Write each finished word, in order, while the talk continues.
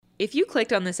If you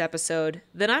clicked on this episode,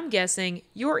 then I'm guessing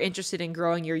you're interested in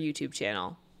growing your YouTube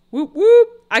channel. Whoop whoop!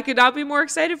 I could not be more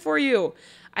excited for you.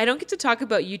 I don't get to talk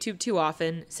about YouTube too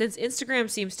often since Instagram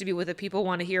seems to be what the people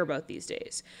want to hear about these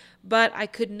days. But I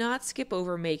could not skip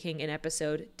over making an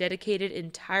episode dedicated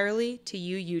entirely to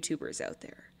you YouTubers out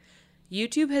there.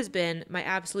 YouTube has been my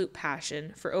absolute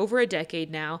passion for over a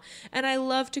decade now, and I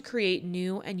love to create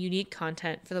new and unique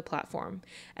content for the platform,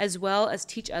 as well as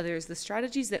teach others the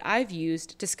strategies that I've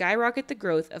used to skyrocket the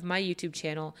growth of my YouTube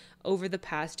channel over the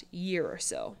past year or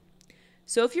so.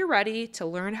 So if you're ready to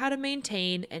learn how to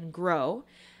maintain and grow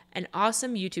an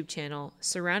awesome YouTube channel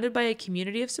surrounded by a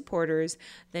community of supporters,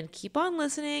 then keep on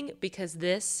listening because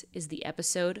this is the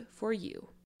episode for you.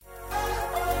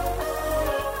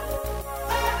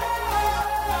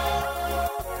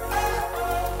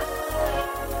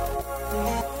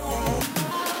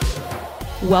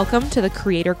 Welcome to the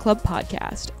Creator Club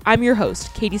podcast. I'm your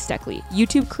host, Katie Steckley,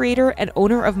 YouTube creator and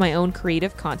owner of my own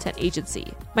creative content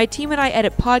agency. My team and I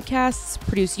edit podcasts,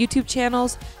 produce YouTube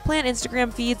channels, plan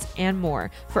Instagram feeds, and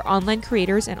more for online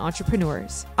creators and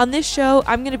entrepreneurs. On this show,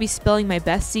 I'm going to be spilling my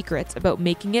best secrets about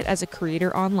making it as a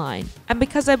creator online. And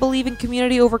because I believe in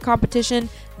community over competition,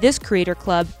 this Creator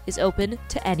Club is open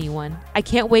to anyone. I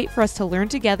can't wait for us to learn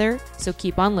together, so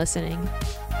keep on listening.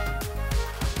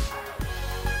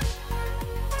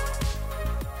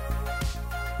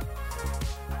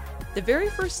 The very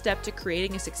first step to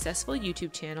creating a successful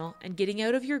YouTube channel and getting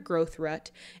out of your growth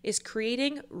rut is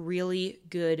creating really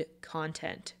good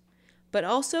content, but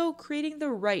also creating the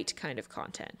right kind of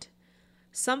content.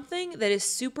 Something that is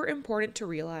super important to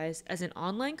realize as an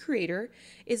online creator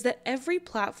is that every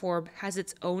platform has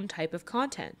its own type of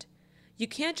content. You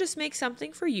can't just make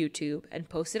something for YouTube and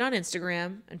post it on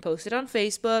Instagram and post it on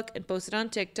Facebook and post it on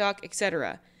TikTok,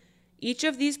 etc. Each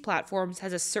of these platforms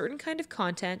has a certain kind of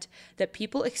content that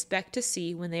people expect to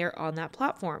see when they are on that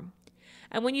platform.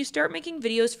 And when you start making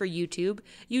videos for YouTube,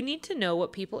 you need to know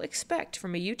what people expect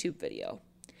from a YouTube video.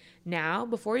 Now,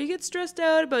 before you get stressed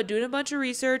out about doing a bunch of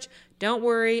research, don't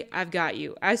worry, I've got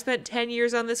you. I've spent 10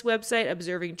 years on this website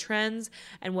observing trends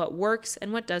and what works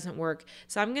and what doesn't work,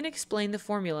 so I'm going to explain the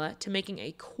formula to making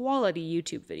a quality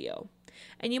YouTube video.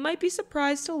 And you might be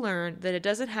surprised to learn that it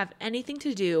doesn't have anything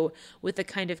to do with the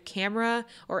kind of camera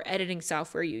or editing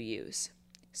software you use.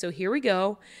 So here we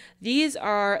go. These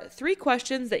are 3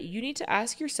 questions that you need to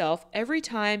ask yourself every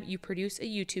time you produce a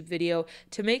YouTube video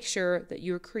to make sure that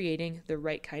you're creating the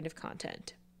right kind of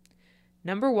content.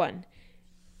 Number 1,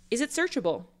 is it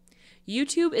searchable?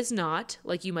 YouTube is not,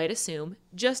 like you might assume,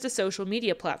 just a social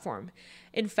media platform.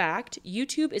 In fact,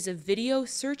 YouTube is a video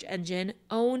search engine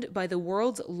owned by the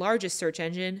world's largest search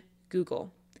engine,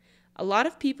 Google. A lot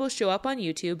of people show up on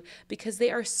YouTube because they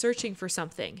are searching for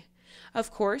something. Of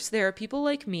course, there are people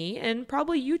like me, and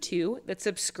probably you too, that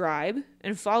subscribe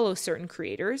and follow certain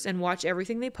creators and watch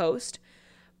everything they post.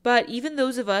 But even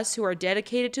those of us who are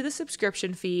dedicated to the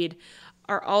subscription feed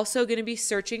are also going to be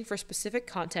searching for specific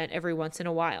content every once in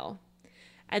a while.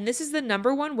 And this is the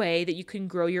number 1 way that you can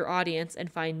grow your audience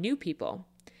and find new people.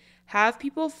 Have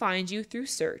people find you through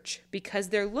search because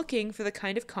they're looking for the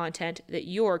kind of content that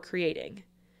you're creating.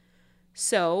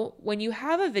 So, when you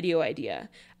have a video idea,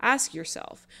 ask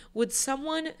yourself, would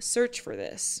someone search for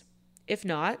this? If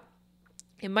not,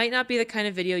 it might not be the kind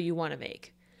of video you want to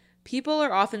make. People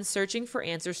are often searching for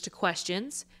answers to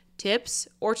questions, tips,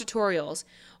 or tutorials.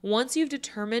 Once you've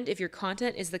determined if your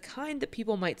content is the kind that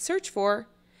people might search for,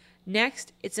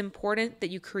 next, it's important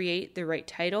that you create the right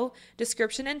title,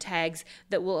 description, and tags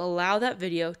that will allow that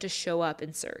video to show up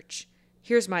in search.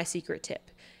 Here's my secret tip.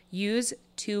 Use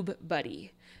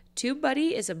TubeBuddy.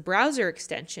 TubeBuddy is a browser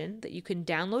extension that you can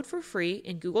download for free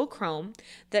in Google Chrome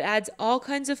that adds all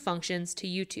kinds of functions to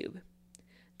YouTube.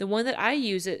 The one that I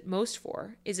use it most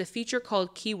for is a feature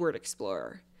called Keyword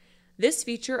Explorer. This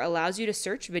feature allows you to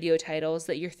search video titles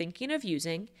that you're thinking of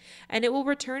using, and it will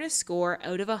return a score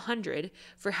out of 100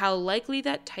 for how likely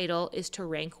that title is to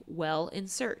rank well in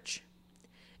search.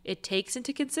 It takes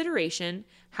into consideration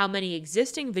how many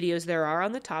existing videos there are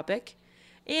on the topic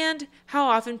and how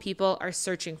often people are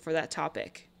searching for that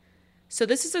topic. So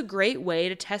this is a great way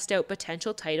to test out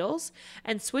potential titles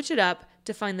and switch it up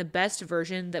to find the best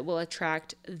version that will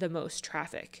attract the most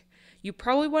traffic. You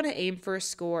probably want to aim for a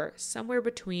score somewhere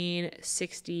between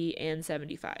 60 and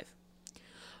 75.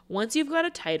 Once you've got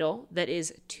a title that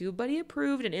is TubeBuddy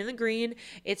approved and in the green,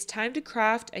 it's time to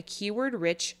craft a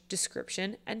keyword-rich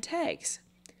description and tags.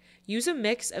 Use a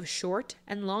mix of short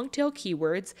and long-tail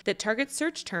keywords that target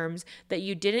search terms that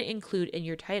you didn't include in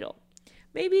your title.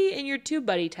 Maybe in your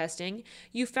TubeBuddy testing,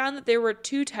 you found that there were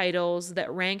 2 titles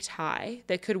that ranked high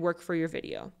that could work for your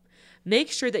video.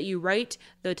 make sure that you write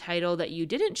the title that you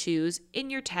didn't choose in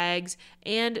your tags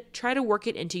and try to work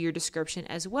it into your description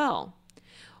as well.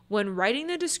 When writing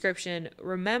the description,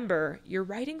 remember you're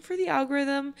writing for the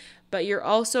algorithm, but you're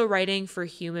also writing for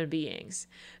human beings.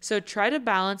 So try to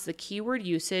balance the keyword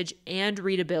usage and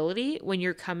readability when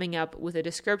you're coming up with a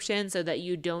description so that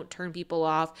you don't turn people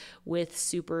off with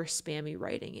super spammy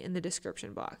writing in the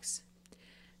description box.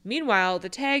 Meanwhile, the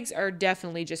tags are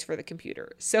definitely just for the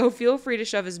computer, so feel free to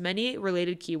shove as many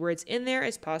related keywords in there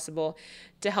as possible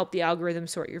to help the algorithm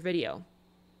sort your video.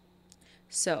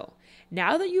 So,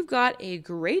 now that you've got a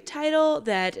great title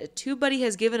that TubeBuddy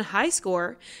has given a high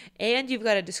score, and you've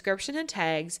got a description and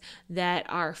tags that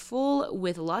are full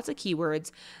with lots of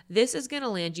keywords, this is going to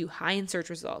land you high in search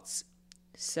results.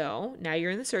 So now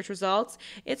you're in the search results,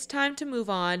 it's time to move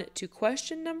on to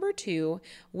question number 2,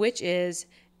 which is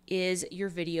your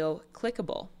video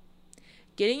clickable?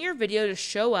 Getting your video to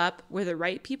show up where the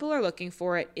right people are looking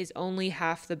for it is only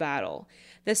half the battle.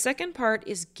 The second part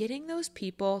is getting those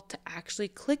people to actually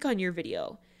click on your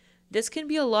video. This can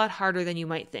be a lot harder than you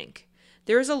might think.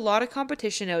 There is a lot of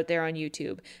competition out there on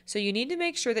YouTube, so you need to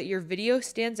make sure that your video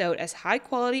stands out as high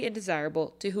quality and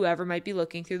desirable to whoever might be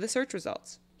looking through the search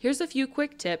results. Here's a few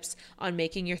quick tips on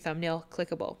making your thumbnail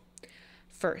clickable.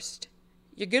 First,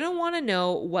 you're going to want to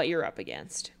know what you're up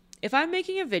against. If I'm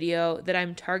making a video that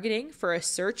I'm targeting for a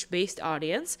search-based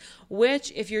audience,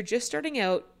 which if you're just starting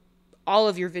out, all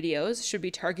of your videos should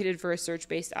be targeted for a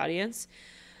search-based audience,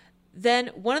 then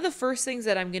one of the first things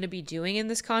that I'm going to be doing in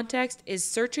this context is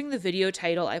searching the video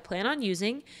title I plan on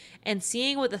using and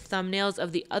seeing what the thumbnails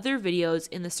of the other videos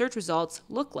in the search results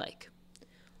look like.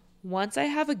 Once I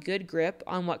have a good grip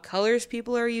on what colors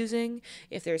people are using,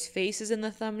 if there's faces in the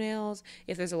thumbnails,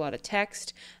 if there's a lot of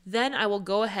text, then I will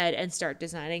go ahead and start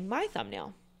designing my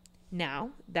thumbnail.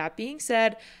 Now, that being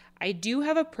said, I do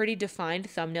have a pretty defined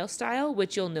thumbnail style,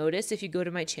 which you'll notice if you go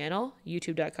to my channel,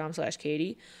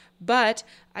 youtube.com/Katie, but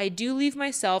I do leave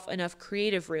myself enough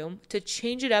creative room to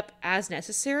change it up as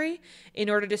necessary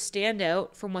in order to stand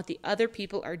out from what the other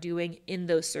people are doing in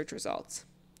those search results.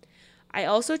 I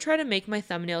also try to make my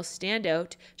thumbnails stand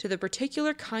out to the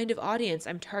particular kind of audience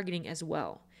I'm targeting as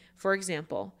well. For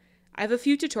example, I have a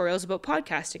few tutorials about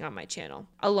podcasting on my channel.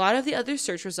 A lot of the other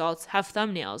search results have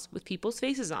thumbnails with people's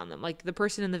faces on them, like the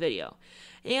person in the video.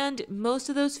 And most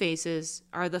of those faces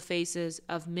are the faces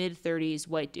of mid-30s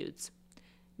white dudes.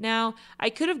 Now, I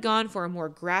could have gone for a more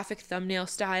graphic thumbnail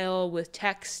style with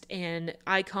text and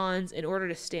icons in order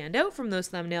to stand out from those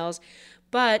thumbnails,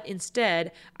 but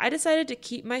instead, I decided to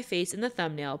keep my face in the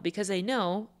thumbnail because I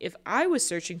know if I was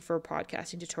searching for a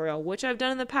podcasting tutorial, which I've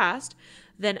done in the past,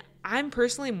 then I'm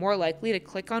personally more likely to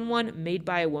click on one made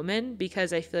by a woman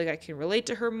because I feel like I can relate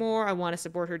to her more, I want to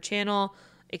support her channel,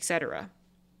 etc.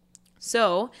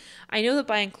 So, I know that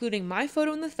by including my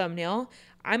photo in the thumbnail,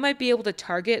 I might be able to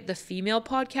target the female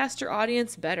podcaster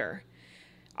audience better.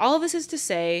 All of this is to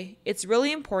say, it's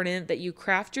really important that you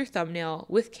craft your thumbnail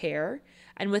with care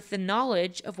and with the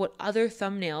knowledge of what other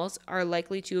thumbnails are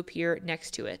likely to appear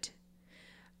next to it.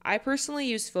 I personally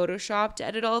use Photoshop to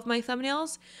edit all of my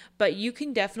thumbnails, but you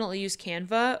can definitely use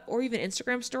Canva or even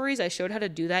Instagram stories. I showed how to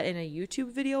do that in a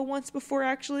YouTube video once before,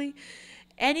 actually.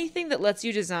 Anything that lets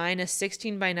you design a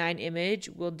 16:9 image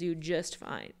will do just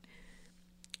fine.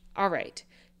 All right.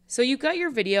 So you've got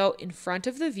your video in front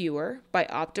of the viewer by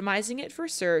optimizing it for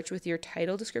search with your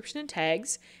title, description, and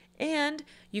tags, and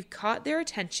you've caught their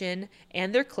attention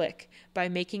and their click by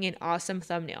making an awesome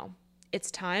thumbnail.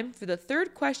 It's time for the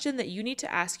third question that you need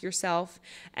to ask yourself,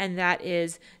 and that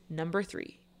is number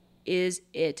 3. Is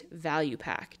it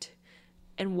value-packed?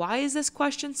 And why is this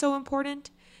question so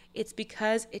important? It's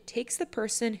because it takes the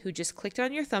person who just clicked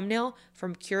on your thumbnail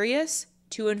from curious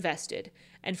to invested,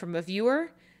 and from a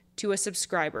viewer to a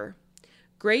subscriber.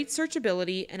 Great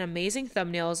searchability and amazing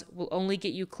thumbnails will only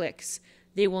get you clicks.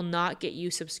 They will not get you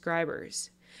subscribers.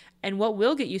 And what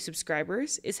will get you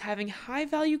subscribers is having high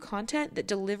value content that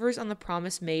delivers on the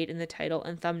promise made in the title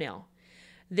and thumbnail.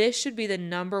 This should be the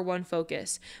number one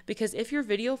focus, because if your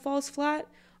video falls flat,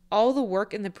 all the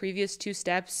work in the previous 2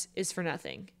 steps is for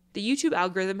nothing. The YouTube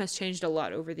algorithm has changed a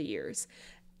lot over the years.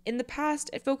 In the past,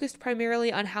 it focused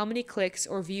primarily on how many clicks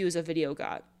or views a video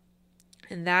got.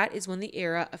 And that is when the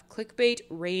era of clickbait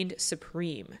reigned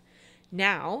supreme.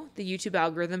 Now, the YouTube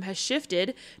algorithm has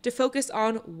shifted to focus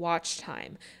on watch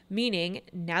time, meaning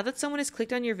now that someone has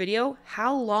clicked on your video,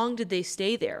 how long did they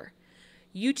stay there?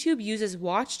 YouTube uses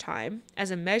watch time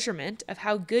as a measurement of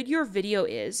how good your video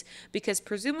is because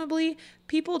presumably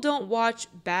people don't watch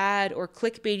bad or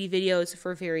clickbaity videos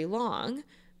for very long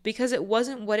because it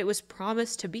wasn't what it was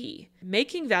promised to be.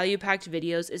 Making value-packed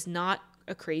videos is not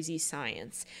a crazy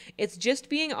science. It's just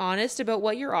being honest about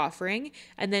what you're offering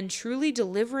and then truly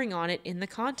delivering on it in the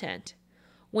content.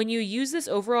 When you use this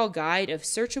overall guide of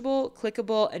searchable,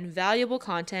 clickable, and valuable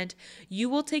content, you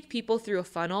will take people through a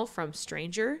funnel from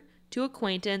stranger to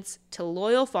acquaintance to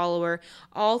loyal follower,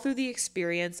 all through the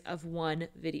experience of one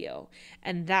video.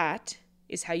 And that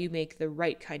is how you make the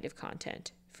right kind of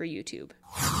content for YouTube.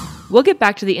 We'll get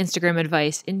back to the Instagram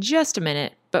advice in just a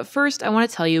minute, but first I want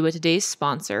to tell you about today's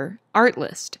sponsor,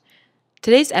 Artlist.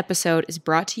 Today's episode is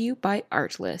brought to you by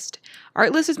Artlist.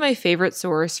 Artlist is my favorite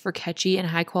source for catchy and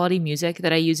high-quality music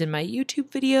that I use in my YouTube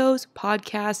videos,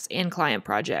 podcasts, and client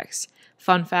projects.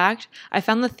 Fun fact, I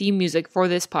found the theme music for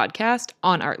this podcast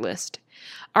on Artlist.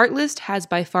 Artlist has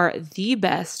by far the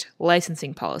best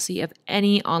licensing policy of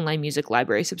any online music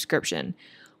library subscription.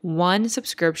 One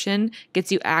subscription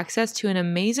gets you access to an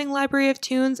amazing library of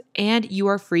tunes, and you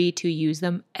are free to use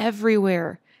them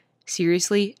everywhere.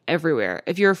 Seriously, everywhere.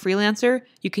 If you're a freelancer,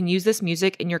 you can use this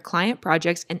music in your client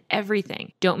projects and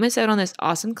everything. Don't miss out on this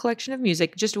awesome collection of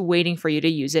music just waiting for you to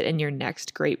use it in your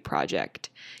next great project.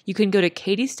 You can go to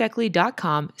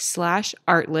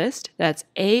katiesteckley.com/artlist, that's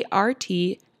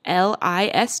ARTLIST,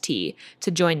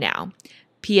 to join now.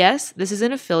 P.S. This is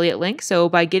an affiliate link, so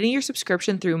by getting your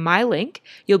subscription through my link,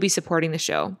 you'll be supporting the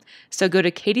show. So go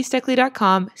to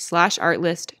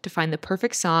katiesteckley.com/artlist to find the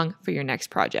perfect song for your next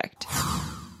project.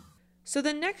 So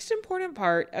the next important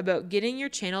part about getting your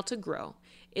channel to grow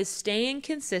is staying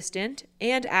consistent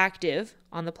and active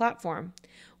on the platform.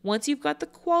 Once you've got the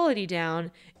quality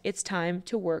down, it's time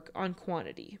to work on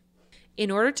quantity. In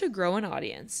order to grow an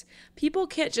audience, people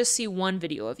can't just see one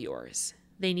video of yours.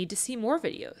 They need to see more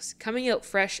videos, coming out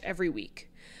fresh every week.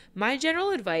 My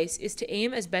general advice is to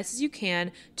aim as best as you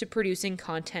can to producing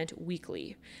content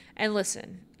weekly. And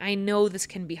listen, I know this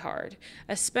can be hard,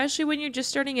 especially when you're just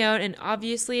starting out and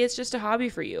obviously it's just a hobby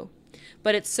for you.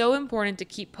 But it's so important to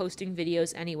keep posting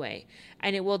videos anyway,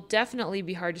 and it will definitely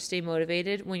be hard to stay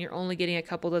motivated when you're only getting a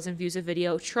couple dozen views a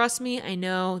video. Trust me, I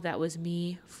know that was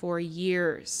me for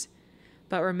years.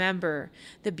 But remember,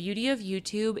 the beauty of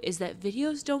YouTube is that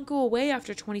videos don't go away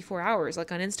after 24 hours like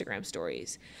on Instagram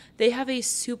stories. They have a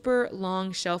super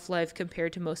long shelf life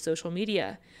compared to most social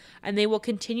media, and they will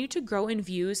continue to grow in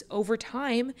views over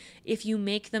time if you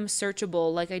make them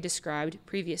searchable like I described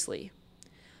previously.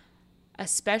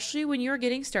 Especially when you're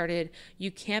getting started,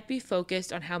 you can't be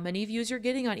focused on how many views you're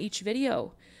getting on each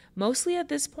video. Mostly at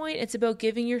this point, it's about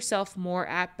giving yourself more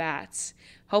at-bats.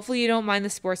 Hopefully you don't mind the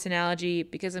sports analogy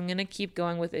because I'm going to keep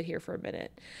going with it here for a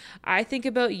minute. I think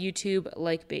about YouTube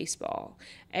like baseball.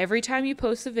 Every time you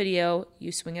post a video,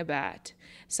 you swing a bat.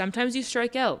 Sometimes you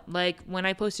strike out, like when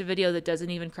I post a video that doesn't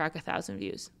even crack 1,000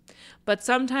 views. But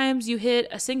sometimes you hit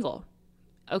a single.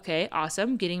 Okay,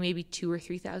 awesome, getting maybe 2,000 or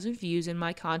 3,000 views in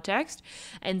my context.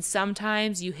 And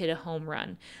sometimes you hit a home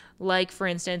run. Like, for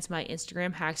instance, my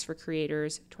Instagram Hacks for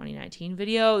Creators 2019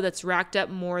 video that's racked up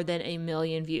more than 1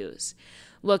 million views.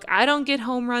 Look, I don't get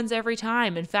home runs every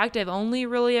time. In fact, I've only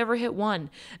really ever hit one.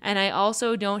 And I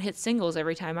also don't hit singles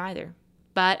every time either.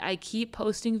 But I keep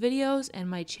posting videos and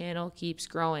my channel keeps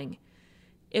growing.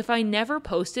 If I never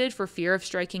posted for fear of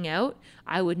striking out,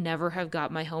 I would never have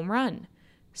got my home run.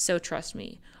 So trust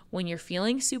me, when you're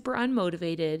feeling super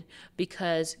unmotivated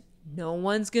because no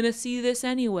one's going to see this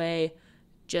anyway,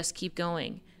 just keep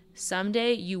going.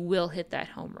 Someday you will hit that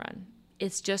home run.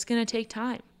 It's just going to take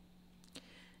time.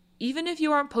 Even if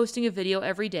you aren't posting a video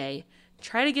every day,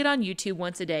 try to get on YouTube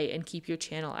once a day and keep your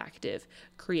channel active.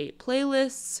 Create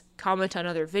playlists, comment on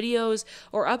other videos,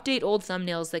 or update old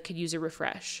thumbnails that could use a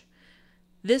refresh.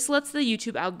 This lets the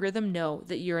YouTube algorithm know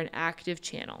that you're an active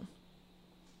channel.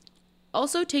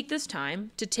 Also, take this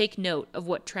time to take note of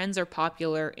what trends are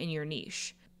popular in your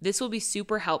niche. This will be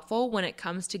super helpful when it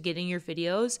comes to getting your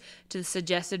videos to the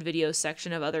suggested videos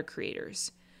section of other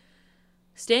creators.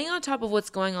 Staying on top of what's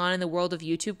going on in the world of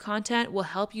YouTube content will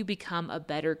help you become a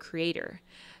better creator.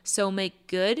 So make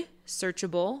good,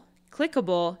 searchable,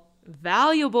 clickable,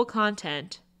 valuable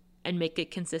content and make it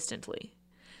consistently.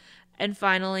 And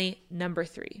finally, number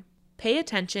 3, pay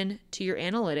attention to your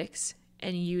analytics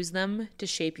and use them to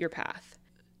shape your path.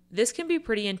 This can be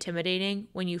pretty intimidating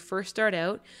when you first start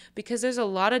out because there's a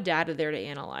lot of data there to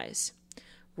analyze.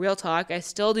 Real talk, I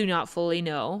still do not fully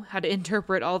know how to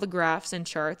interpret all the graphs and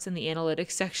charts in the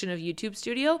analytics section of YouTube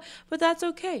Studio, but that's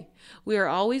okay. We are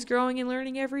always growing and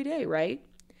learning every day, right?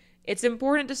 It's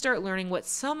important to start learning what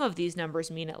some of these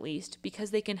numbers mean at least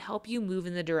because they can help you move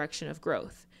in the direction of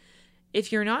growth.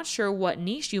 If you're not sure what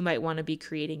niche you might want to be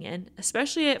creating in,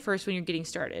 especially at first when you're getting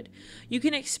started, you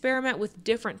can experiment with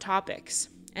different topics.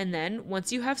 And then,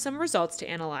 once you have some results to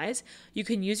analyze, you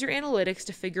can use your analytics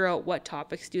to figure out what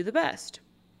topics do the best.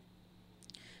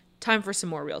 Time for some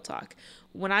more real talk.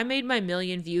 When I made my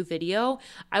 1,000,000 view video,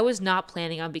 I was not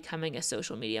planning on becoming a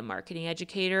social media marketing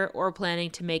educator or planning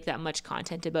to make that much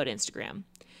content about Instagram.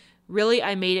 Really,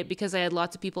 I made it because I had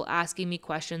lots of people asking me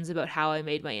questions about how I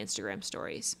made my Instagram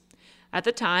stories. At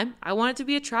the time, I wanted to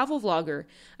be a travel vlogger,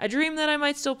 a dream that I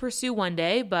might still pursue one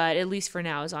day, but at least for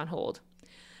now is on hold.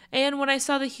 And when I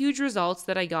saw the huge results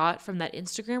that I got from that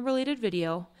Instagram-related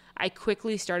video, I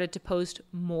quickly started to post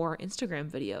more Instagram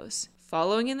videos.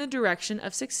 Following in the direction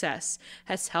of success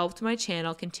has helped my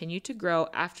channel continue to grow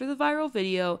after the viral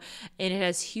video, and it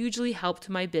has hugely helped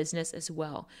my business as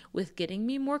well, with getting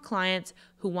me more clients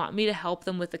who want me to help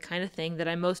them with the kind of thing that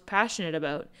I'm most passionate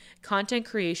about, content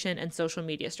creation and social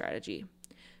media strategy.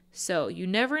 So you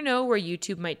never know where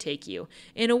YouTube might take you.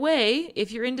 In a way, if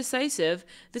you're indecisive,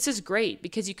 this is great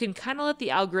because you can kind of let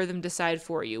the algorithm decide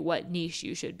for you what niche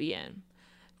you should be in.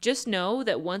 Just know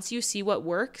that once you see what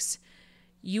works,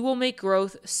 you will make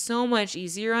growth so much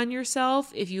easier on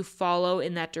yourself if you follow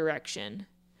in that direction.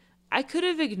 I could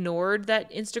have ignored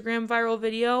that Instagram viral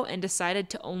video and decided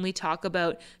to only talk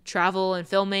about travel and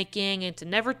filmmaking and to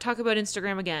never talk about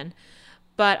Instagram again.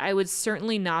 But I would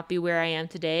certainly not be where I am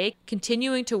today,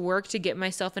 continuing to work to get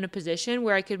myself in a position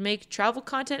where I could make travel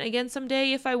content again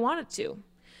someday if I wanted to.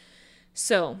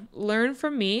 So, learn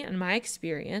from me and my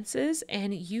experiences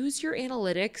and use your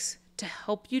analytics to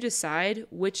help you decide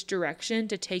which direction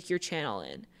to take your channel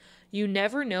in. You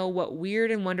never know what weird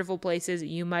and wonderful places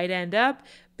you might end up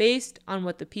based on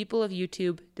what the people of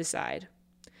YouTube decide.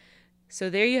 So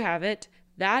there you have it.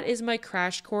 That is my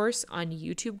crash course on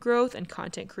YouTube growth and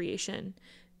content creation.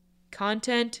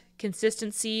 Content,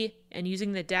 consistency, and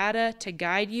using the data to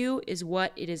guide you is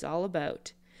what it is all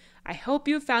about. I hope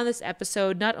you found this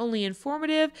episode not only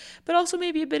informative, but also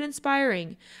maybe a bit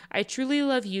inspiring. I truly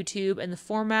love YouTube and the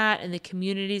format and the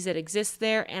communities that exist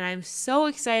there, and I'm so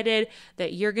excited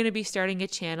that you're going to be starting a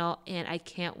channel, and I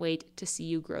can't wait to see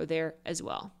you grow there as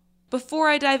well. Before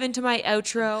I dive into my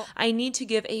outro, I need to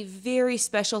give a very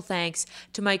special thanks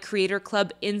to my Creator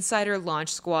Club Insider Launch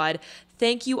Squad.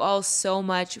 Thank you all so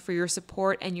much for your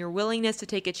support and your willingness to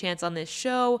take a chance on this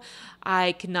show.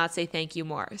 I cannot say thank you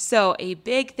more. So a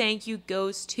big thank you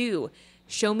goes to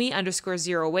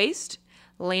showme_0waste,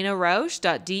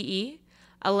 LenaRausch.de,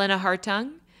 Elena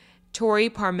Hartung, Tori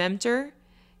Parmenter,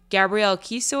 Gabrielle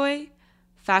Kisoy,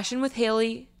 Fashion with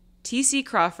Haley, TC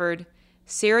Crawford,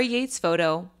 Sarah Yates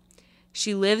Photo,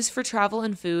 She Lives for Travel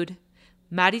and Food,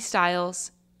 Maddie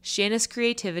Stiles, Shanice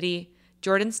Creativity,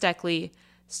 Jordan Steckley,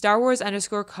 Star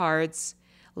Wars_cards,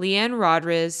 Leanne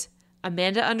Rodriguez,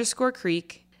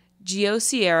 Amanda_Creek, Gio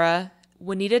Sierra,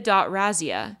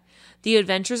 Juanita.Razia, The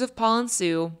Adventures of Paul and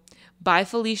Sue,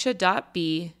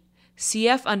 ByFelicia.B,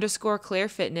 CF_Claire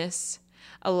Fitness,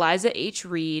 Eliza H.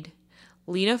 Reed,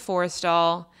 Lena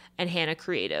Forrestal, and Hannah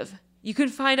Creative. You can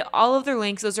find all of their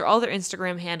links. Those are all their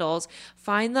Instagram handles.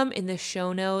 Find them in the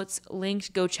show notes.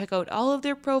 Linked. Go check out all of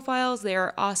their profiles. They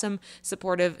are awesome,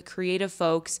 supportive, creative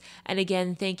folks. And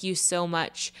again, thank you so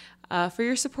much for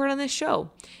your support on this show.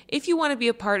 If you want to be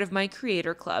a part of my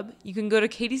Creator Club, you can go to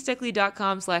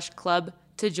katiesteckley.com/club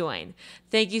to join.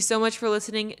 Thank you so much for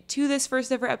listening to this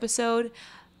first ever episode.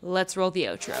 Let's roll the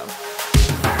outro.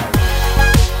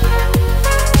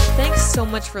 Thanks so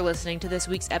much for listening to this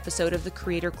week's episode of the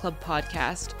Creator Club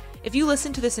podcast. If you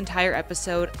listened to this entire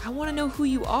episode, I want to know who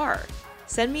you are.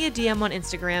 Send me a DM on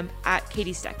Instagram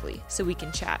 @KatieSteckley so we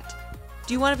can chat.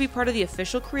 Do you want to be part of the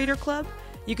official Creator Club?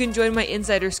 You can join my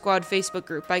Insider Squad Facebook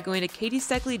group by going to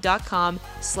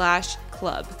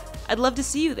katiesteckley.com/club. I'd love to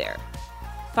see you there.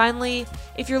 Finally,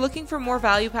 if you're looking for more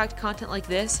value-packed content like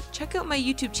this, check out my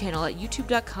YouTube channel at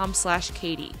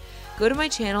youtube.com/Katie. Go to my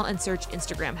channel and search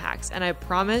Instagram hacks, and I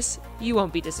promise you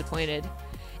won't be disappointed.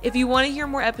 If you want to hear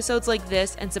more episodes like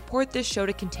this and support this show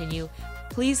to continue,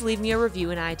 please leave me a review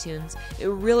in iTunes. It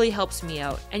really helps me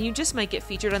out, and you just might get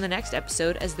featured on the next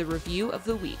episode as the review of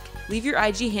the week. Leave your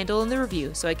IG handle in the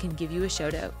review so I can give you a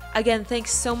shout out. Again,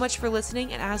 thanks so much for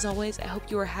listening, and as always, I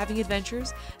hope you are having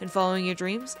adventures and following your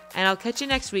dreams, and I'll catch you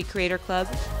next week, Creator Club.